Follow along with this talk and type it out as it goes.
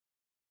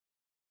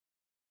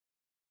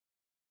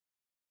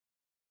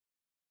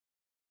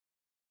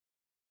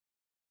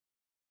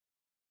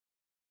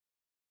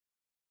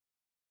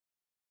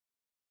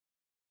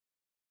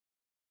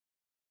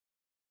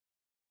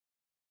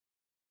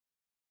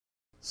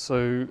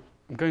So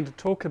I'm going to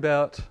talk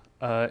about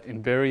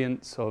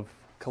invariants of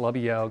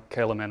Calabi-Yau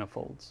Kähler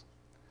manifolds.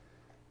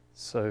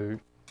 So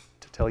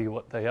to tell you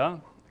what they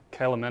are, a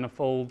Kähler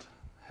manifold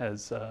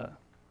has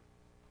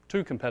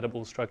two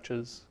compatible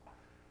structures.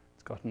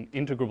 It's got an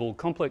integrable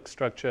complex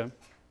structure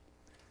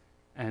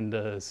and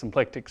a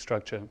symplectic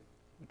structure,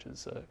 which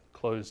is a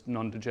closed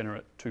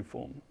non-degenerate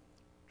two-form,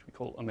 which we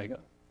call omega.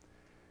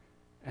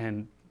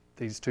 And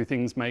these two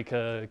things make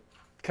a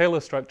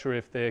Kähler structure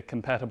if they're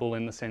compatible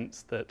in the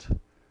sense that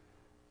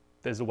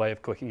there's a way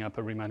of cooking up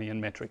a Riemannian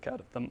metric out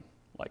of them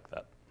like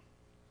that.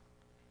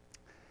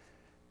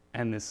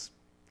 And this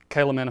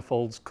Kähler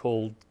manifold's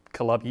called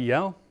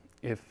Calabi-Yau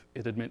if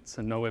it admits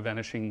a nowhere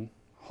vanishing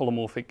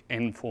holomorphic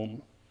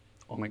n-form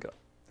omega,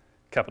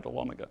 capital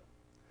omega.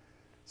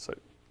 So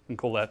you can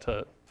call that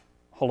a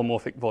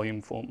holomorphic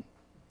volume form.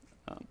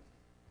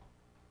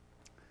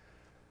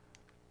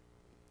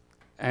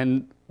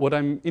 And what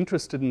I'm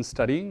interested in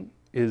studying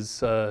is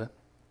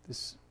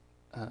this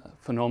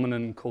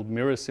phenomenon called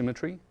mirror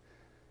symmetry.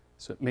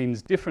 So it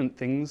means different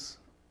things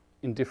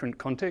in different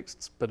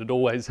contexts, but it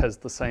always has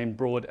the same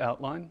broad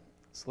outline.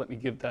 So let me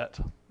give that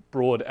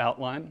broad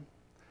outline.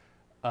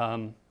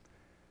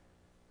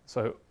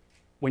 So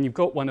when you've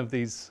got one of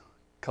these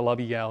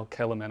Calabi-Yau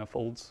Kähler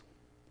manifolds,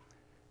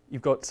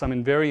 you've got some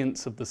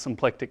invariants of the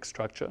symplectic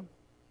structure,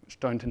 which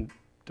don't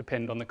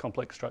depend on the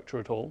complex structure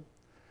at all.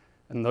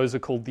 And those are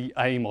called the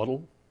A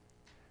model.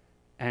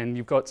 And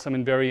you've got some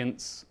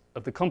invariants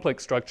of the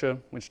complex structure,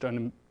 which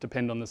don't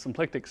depend on the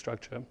symplectic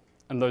structure,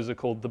 and those are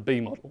called the B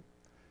model.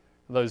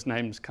 Those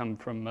names come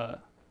from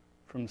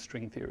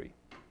string theory.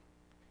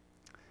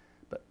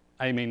 But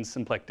A means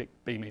symplectic,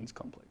 B means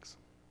complex.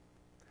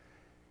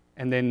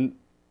 And then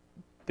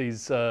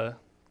these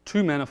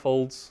two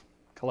manifolds,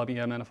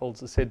 Calabi-Yau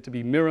manifolds, are said to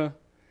be mirror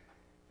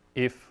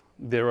if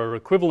there are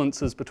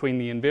equivalences between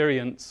the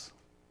invariants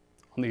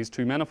on these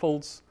two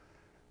manifolds,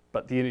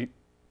 but the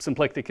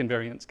symplectic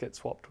invariants get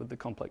swapped with the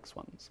complex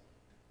ones.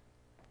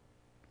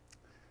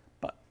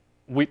 But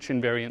which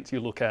invariants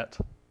you look at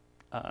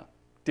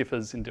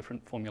differs in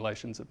different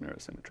formulations of mirror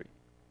symmetry.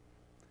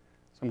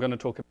 So I'm going to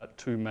talk about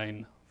two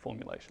main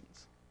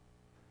formulations.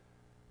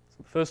 So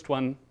the first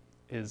one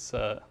is,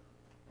 I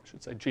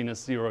should say,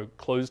 genus 0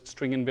 closed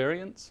string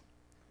invariants.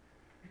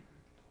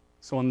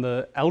 So on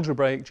the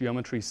algebraic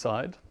geometry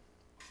side,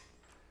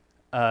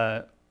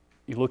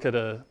 you look at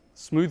a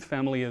smooth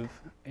family of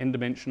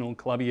n-dimensional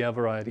Calabi-Yau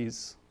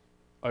varieties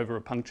over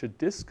a punctured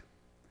disk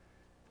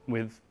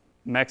with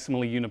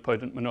maximally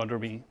unipotent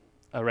monodromy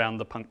around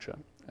the puncture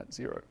at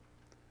 0.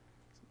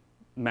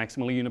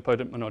 Maximally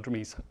unipotent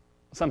monodromy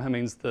somehow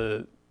means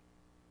the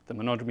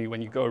monodromy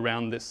when you go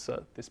around this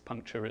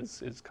puncture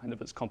is kind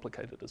of as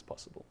complicated as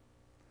possible.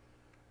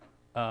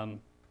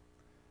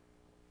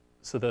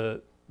 So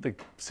the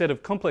set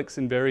of complex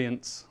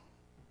invariants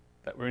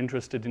that we're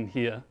interested in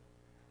here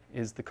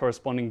is the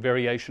corresponding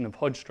variation of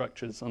Hodge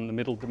structures on the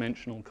middle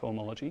dimensional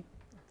cohomology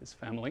of this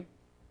family.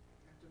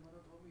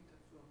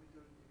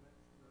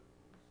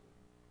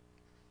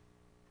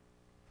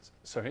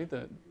 Sorry,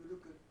 the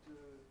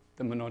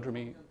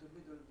monodromy.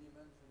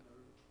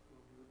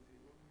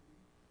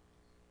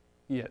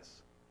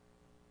 Yes.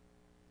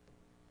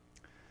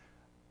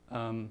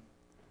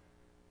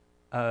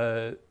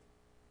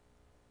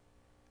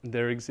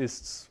 There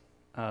exists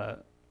a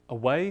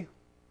way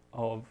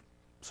of,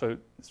 so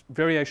this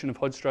variation of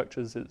Hodge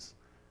structures is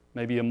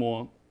maybe a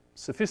more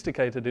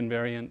sophisticated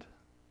invariant.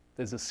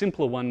 There's a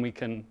simpler one we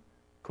can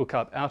cook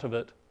up out of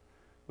it,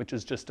 which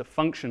is just a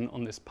function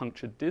on this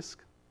punctured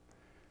disk.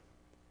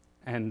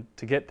 And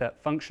to get that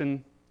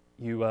function,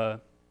 you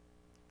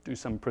do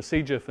some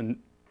procedure for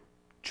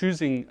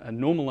choosing a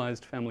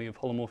normalized family of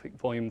holomorphic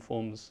volume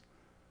forms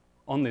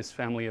on this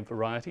family of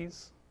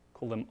varieties,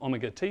 call them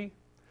omega t,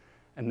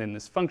 and then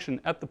this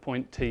function at the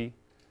point t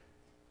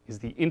is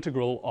the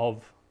integral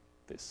of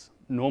this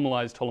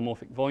normalized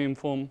holomorphic volume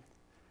form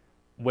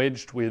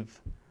wedged with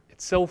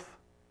itself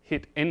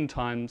hit n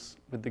times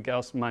with the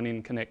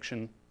Gauss-Manin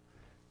connection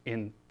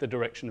in the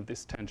direction of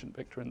this tangent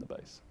vector in the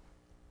base.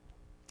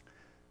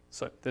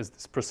 So there's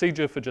this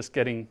procedure for just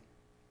getting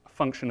a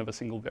function of a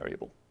single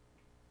variable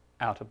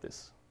out of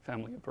this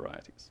family of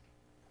varieties.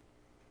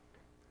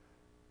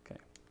 Okay.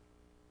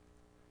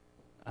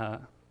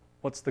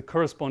 What's the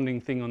corresponding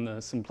thing on the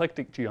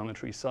symplectic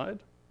geometry side?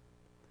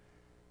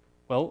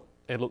 Well,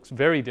 it looks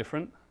very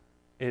different.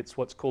 It's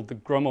what's called the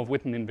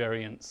Gromov-Witten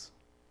invariants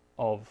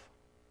of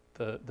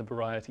the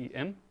variety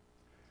M.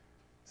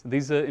 So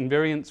these are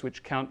invariants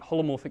which count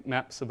holomorphic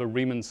maps of a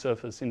Riemann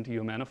surface into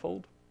your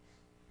manifold.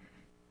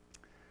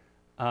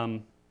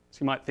 So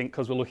you might think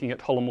because we're looking at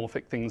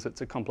holomorphic things,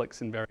 it's a complex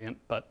invariant,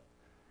 but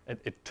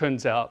it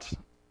turns out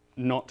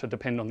not to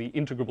depend on the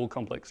integrable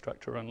complex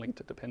structure, only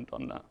to depend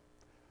on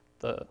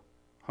the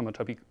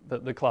homotopy,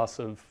 the class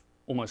of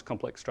almost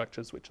complex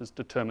structures, which is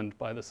determined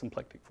by the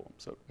symplectic form.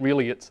 So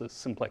really, it's a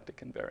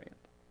symplectic invariant.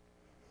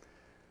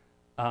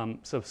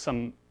 So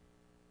some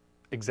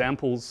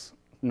examples,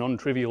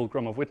 non-trivial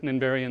Gromov-Witten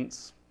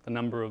invariants, the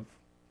number of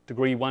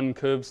degree 1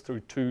 curves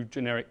through 2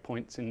 generic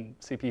points in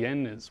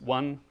CPN is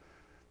 1.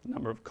 The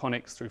number of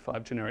conics through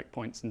 5 generic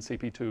points in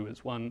CP2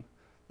 is 1.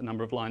 The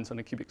number of lines on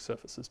a cubic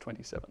surface is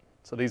 27.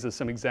 So these are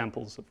some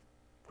examples of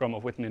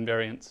Gromov-Witten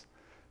invariants.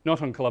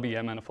 Not on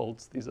Calabi-Yau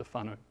manifolds, these are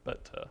Fano,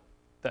 but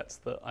that's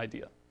the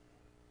idea.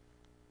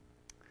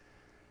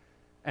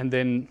 And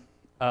then,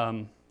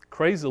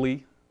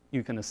 crazily,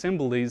 you can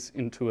assemble these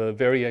into a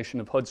variation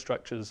of Hodge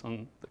structures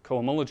on the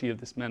cohomology of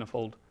this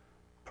manifold,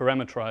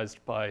 parameterized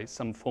by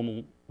some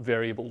formal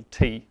variable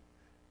t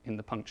in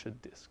the punctured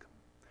disk.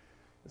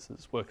 This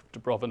is work of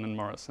Dubrovin and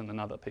Morrison and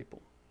other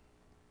people.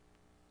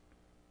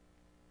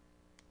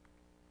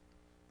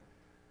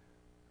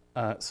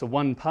 So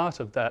one part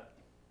of that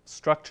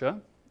structure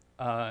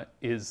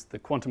is the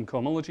quantum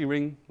cohomology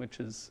ring, which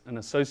is an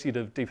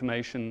associative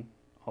deformation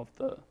of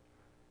the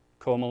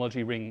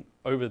cohomology ring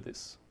over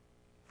this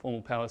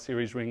formal power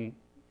series ring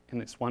in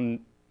this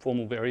one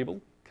formal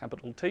variable,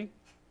 capital T.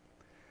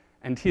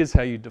 And here's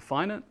how you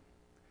define it.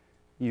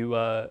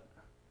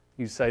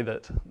 You say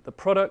that the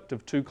product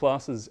of two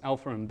classes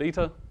alpha and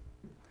beta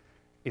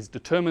is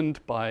determined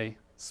by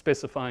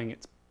specifying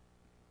its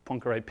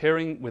Poincare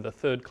pairing with a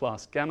third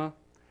class gamma,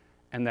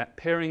 and that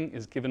pairing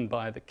is given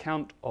by the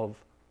count of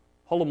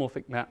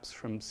holomorphic maps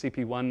from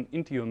CP1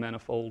 into your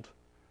manifold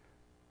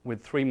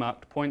with 3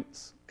 marked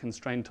points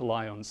constrained to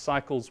lie on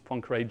cycles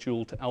Poincare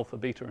dual to alpha,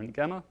 beta, and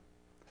gamma.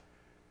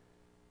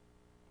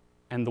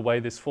 And the way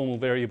this formal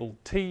variable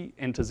t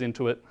enters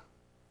into it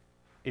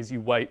is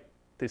you weight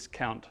this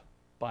count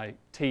by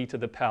t to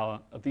the power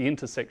of the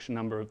intersection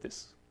number of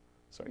this.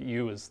 Sorry,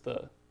 u is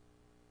the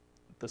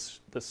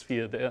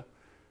sphere there,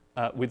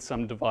 with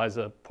some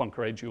divisor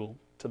Poincare dual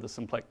to the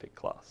symplectic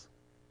class.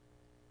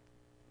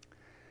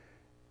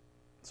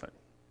 So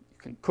you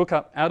can cook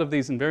up, out of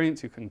these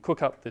invariants, you can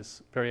cook up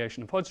this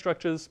variation of Hodge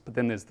structures, but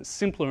then there's the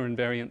simpler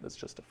invariant that's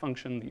just a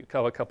function, the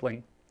Yukawa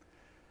coupling,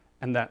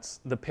 and that's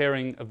the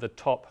pairing of the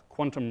top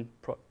quantum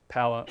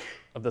power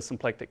of the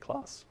symplectic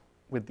class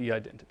with the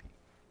identity.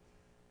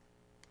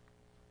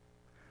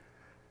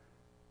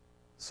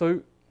 So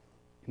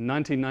in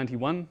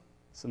 1991,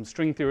 some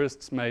string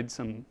theorists made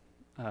some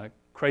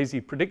crazy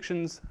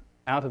predictions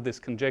out of this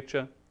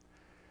conjecture.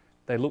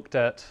 They looked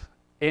at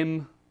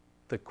M,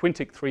 the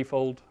quintic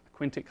threefold,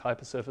 quintic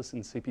hypersurface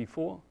in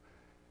CP4.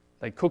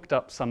 They cooked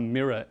up some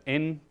mirror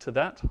N to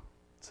that.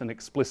 It's an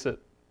explicit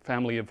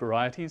family of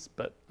varieties,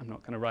 but I'm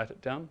not going to write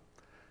it down.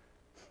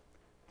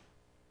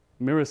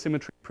 Mirror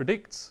symmetry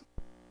predicts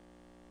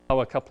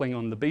Yukawa coupling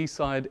on the B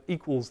side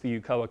equals the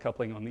Yukawa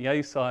coupling on the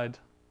A side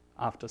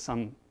after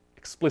some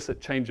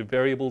explicit change of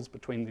variables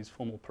between these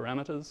formal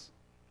parameters,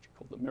 which are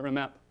called the mirror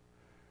map.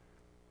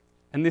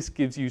 And this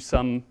gives you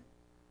some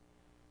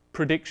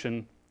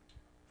prediction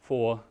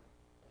for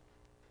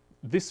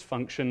this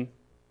function,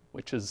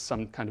 which is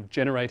some kind of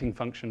generating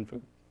function for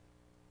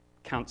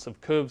counts of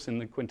curves in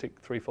the quintic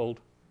threefold.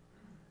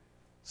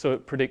 So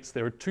it predicts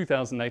there are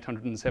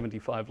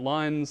 2,875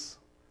 lines,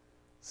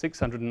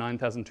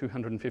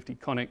 609,250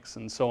 conics,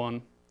 and so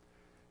on.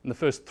 And the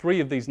first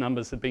 3 of these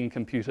numbers had been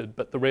computed,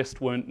 but the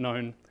rest weren't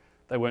known.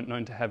 They weren't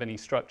known to have any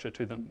structure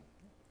to them.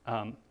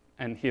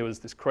 And here was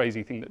this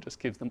crazy thing that just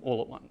gives them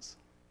all at once.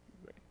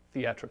 Very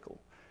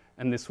theatrical.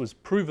 And this was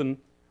proven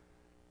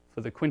for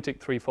the quintic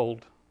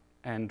threefold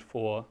and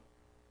for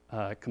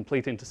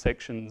complete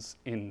intersections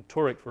in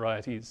toric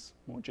varieties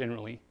more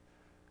generally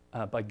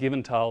by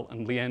Giventhal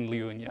and Lian,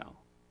 Liu, and Yau.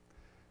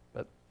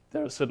 But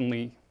there are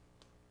certainly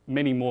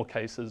many more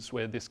cases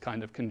where this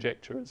kind of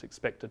conjecture is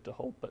expected to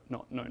hold but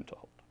not known to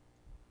hold.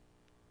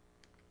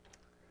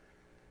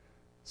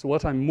 So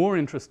what I'm more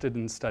interested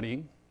in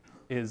studying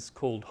is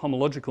called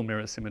homological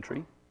mirror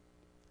symmetry.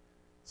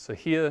 So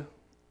here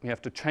we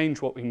have to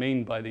change what we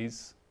mean by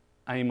these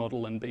A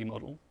model and B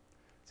model.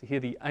 So here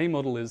the A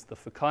model is the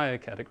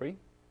Fukaya category.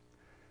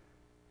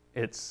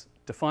 It's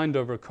defined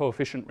over a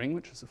coefficient ring,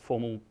 which is a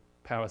formal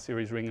power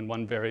series ring in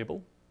one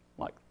variable,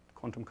 like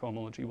quantum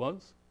cohomology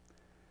was.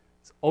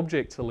 Its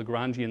objects are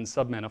Lagrangian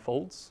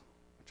submanifolds,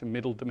 which are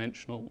middle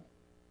dimensional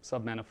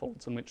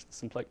submanifolds in which the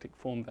symplectic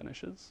form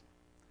vanishes.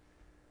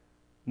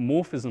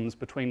 Morphisms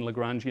between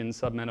Lagrangian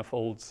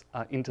submanifolds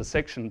are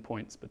intersection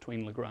points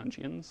between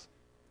Lagrangians.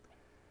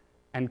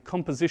 And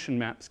composition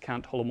maps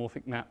count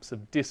holomorphic maps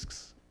of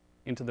disks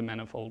into the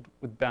manifold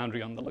with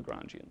boundary on the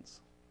Lagrangians.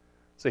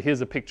 So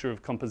here's a picture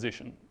of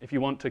composition. If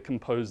you want to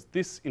compose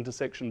this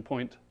intersection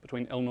point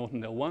between L0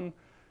 and L1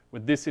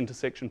 with this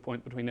intersection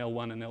point between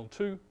L1 and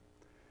L2,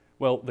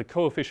 well, the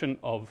coefficient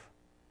of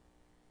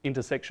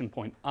intersection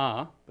point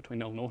R between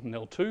L0 and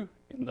L2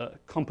 in the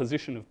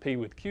composition of P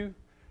with Q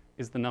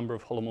is the number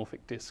of holomorphic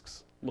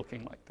disks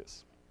looking like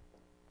this.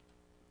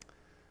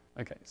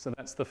 Okay, so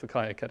that's the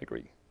Fukaya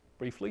category,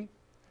 briefly.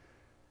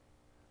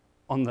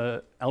 On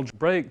the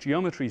algebraic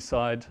geometry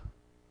side,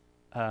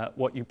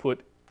 what you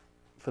put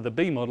for the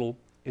B model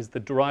is the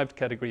derived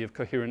category of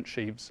coherent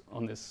sheaves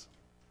on this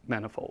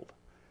manifold,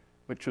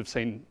 which we've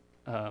seen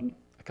a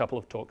couple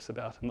of talks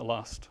about in the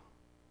last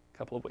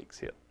couple of weeks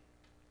here.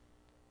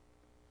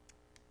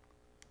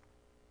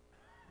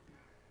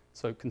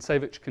 So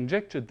Kontsevich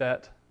conjectured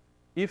that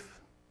if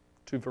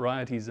two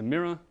varieties are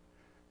mirror,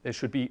 there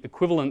should be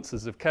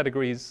equivalences of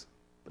categories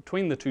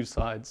between the two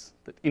sides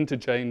that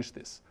interchange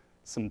this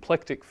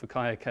symplectic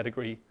Fukaya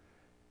category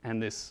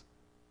and this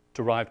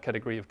derived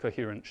category of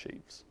coherent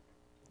sheaves,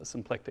 the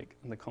symplectic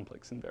and the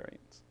complex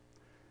invariants.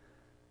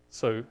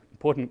 So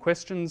important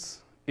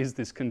questions: is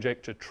this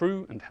conjecture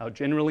true, and how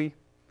generally?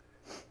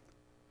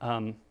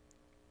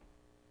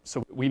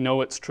 So we know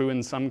it's true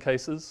in some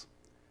cases,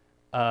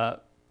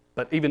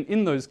 but even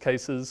in those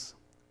cases,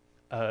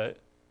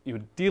 you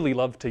would dearly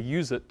love to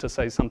use it to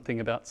say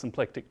something about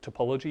symplectic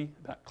topology,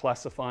 about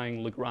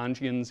classifying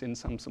Lagrangians in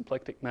some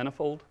symplectic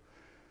manifold,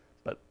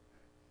 but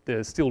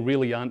there still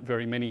really aren't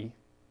very many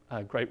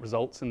great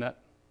results in that,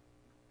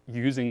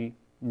 using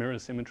mirror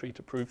symmetry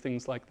to prove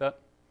things like that.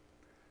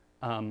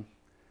 And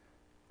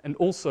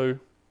also,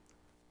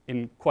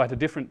 in quite a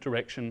different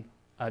direction,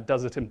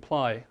 does it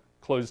imply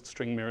closed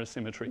string mirror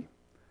symmetry?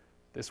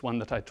 This one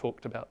that I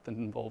talked about that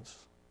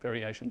involves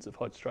variations of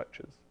Hodge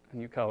structures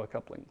and Yukawa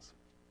couplings.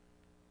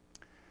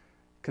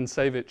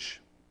 Kontsevich,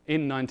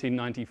 in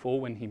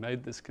 1994, when he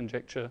made this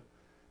conjecture,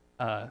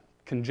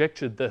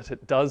 conjectured that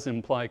it does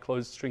imply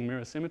closed string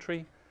mirror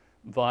symmetry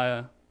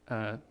via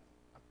a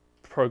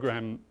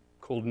program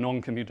called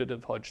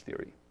non-commutative Hodge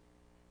theory.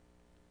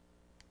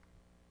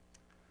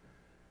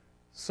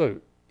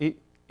 So,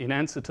 in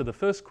answer to the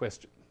first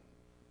question,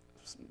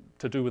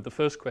 to do with the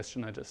first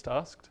question I just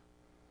asked,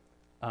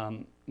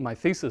 my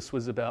thesis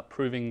was about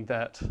proving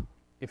that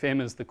if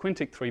M is the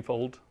quintic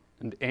threefold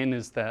and N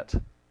is that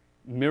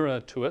mirror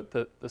to it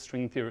that the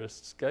string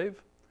theorists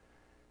gave,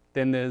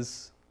 then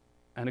there's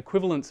an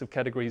equivalence of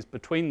categories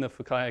between the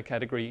Fukaya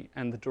category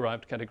and the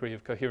derived category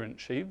of coherent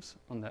sheaves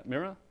on that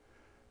mirror,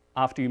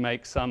 after you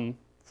make some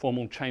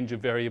formal change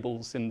of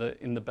variables in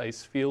the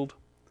base field,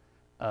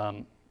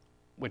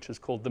 which is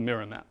called the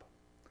mirror map,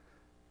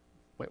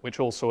 which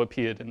also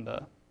appeared in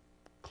the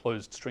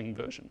closed string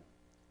version.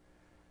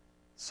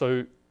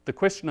 So the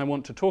question I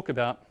want to talk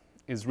about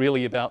is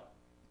really about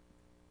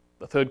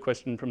the third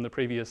question from the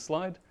previous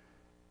slide.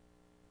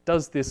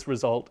 Does this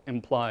result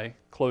imply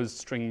closed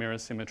string mirror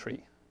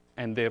symmetry,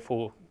 and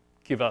therefore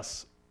give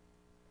us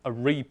a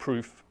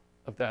reproof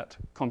of that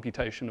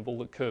computation of all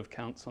the curve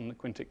counts on the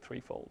quintic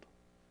threefold?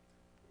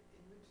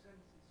 In which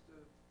sense is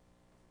the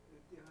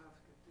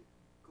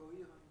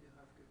coherent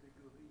derived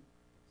category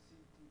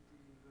CTT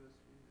inverse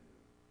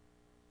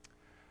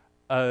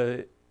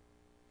linear?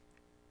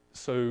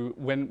 So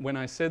when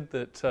I said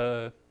that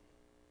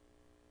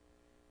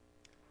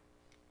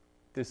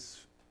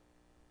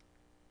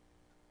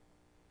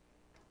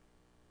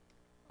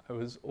I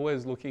was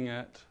always looking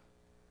at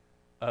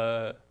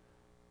a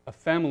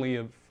family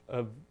of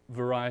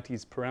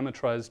varieties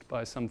parametrized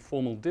by some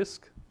formal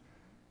disk.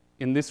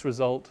 In this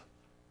result,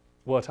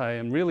 what I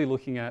am really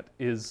looking at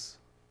is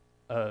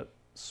a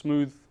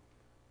smooth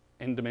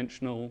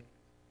n-dimensional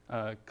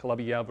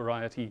Calabi-Yau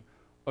variety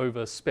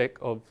over spec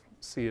of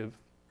C of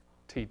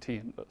TT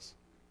inverse.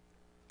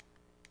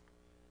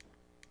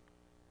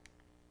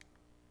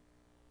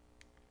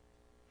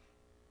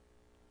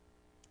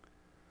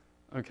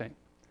 Okay,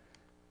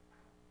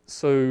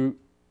 so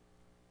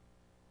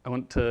I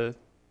want to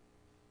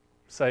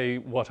say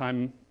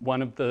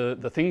one of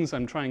the things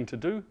I'm trying to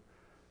do.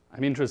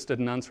 I'm interested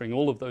in answering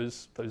all of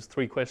those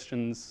three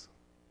questions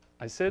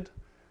I said,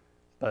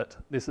 but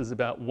this is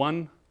about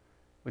one,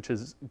 which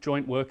is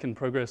joint work in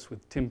progress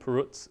with Tim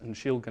Perutz and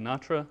Shil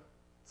Ganatra.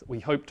 So we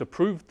hope to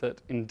prove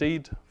that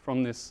indeed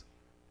from this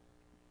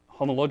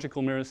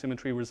homological mirror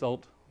symmetry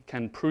result, we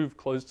can prove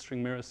closed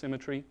string mirror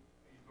symmetry.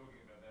 Are you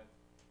talking about that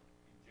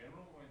in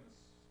general or in the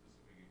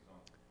specific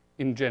example?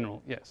 In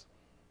general, yes.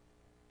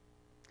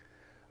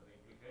 But the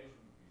implication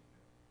would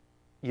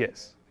be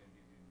Yes. within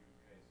the new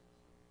cases.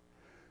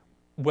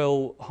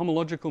 Well,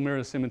 homological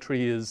mirror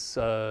symmetry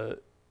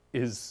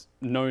is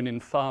known in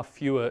far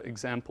fewer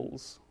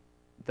examples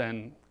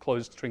than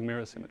closed string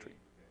mirror symmetry.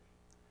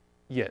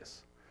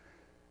 Yes.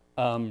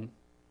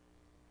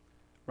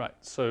 Right,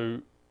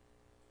 so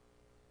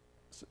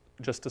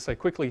just to say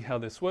quickly how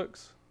this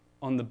works,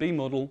 on the B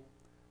model,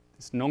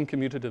 this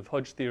non-commutative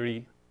Hodge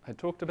theory I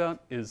talked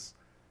about is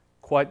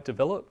quite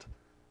developed.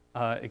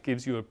 It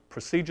gives you a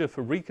procedure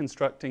for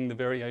reconstructing the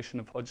variation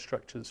of Hodge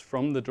structures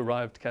from the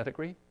derived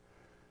category.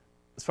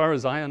 As far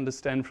as I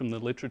understand from the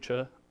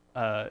literature,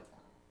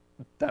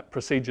 that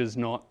procedure is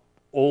not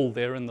all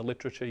there in the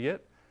literature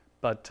yet,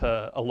 but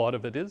a lot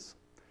of it is.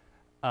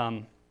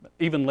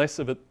 Even less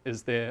of it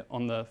is there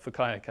on the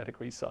Fukaya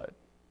category side.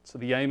 So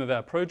the aim of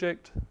our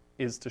project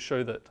is to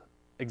show that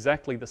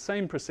exactly the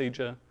same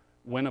procedure,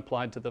 when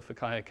applied to the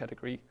Fukaya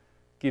category,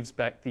 gives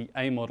back the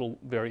A model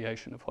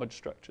variation of Hodge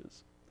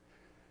structures.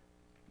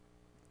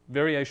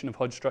 Variation of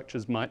Hodge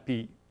structures might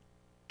be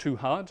too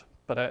hard,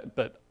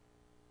 but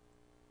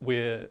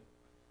we're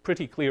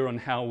pretty clear on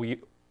how we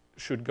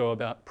should go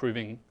about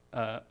proving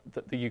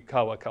that the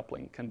Yukawa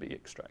coupling can be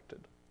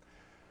extracted.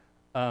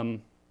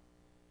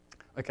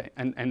 Okay,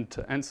 and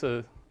to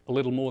answer a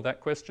little more that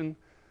question,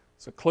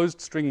 so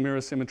closed string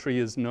mirror symmetry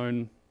is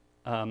known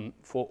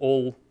for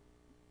all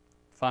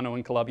Fano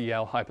and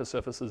Calabi-Yau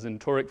hypersurfaces in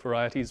toric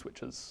varieties,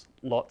 which is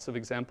lots of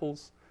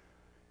examples.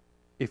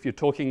 If you're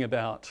talking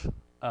about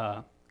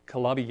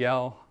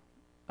Calabi-Yau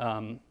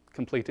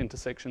complete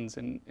intersections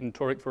in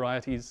toric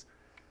varieties,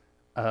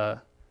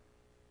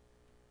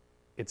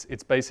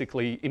 it's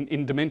basically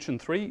in dimension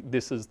 3.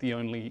 This is the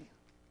only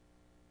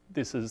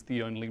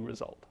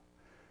result.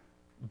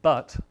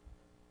 But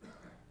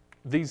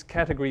these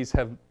categories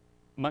have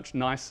much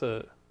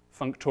nicer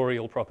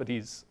functorial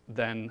properties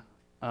than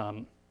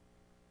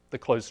the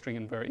closed string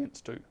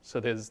invariants do. So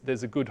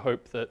there's a good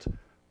hope that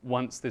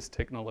once this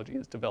technology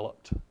is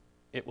developed,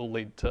 it will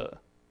lead to,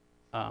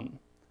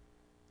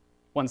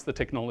 once the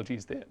technology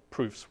is there,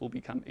 proofs will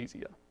become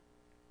easier.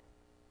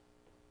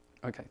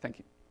 Okay, thank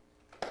you.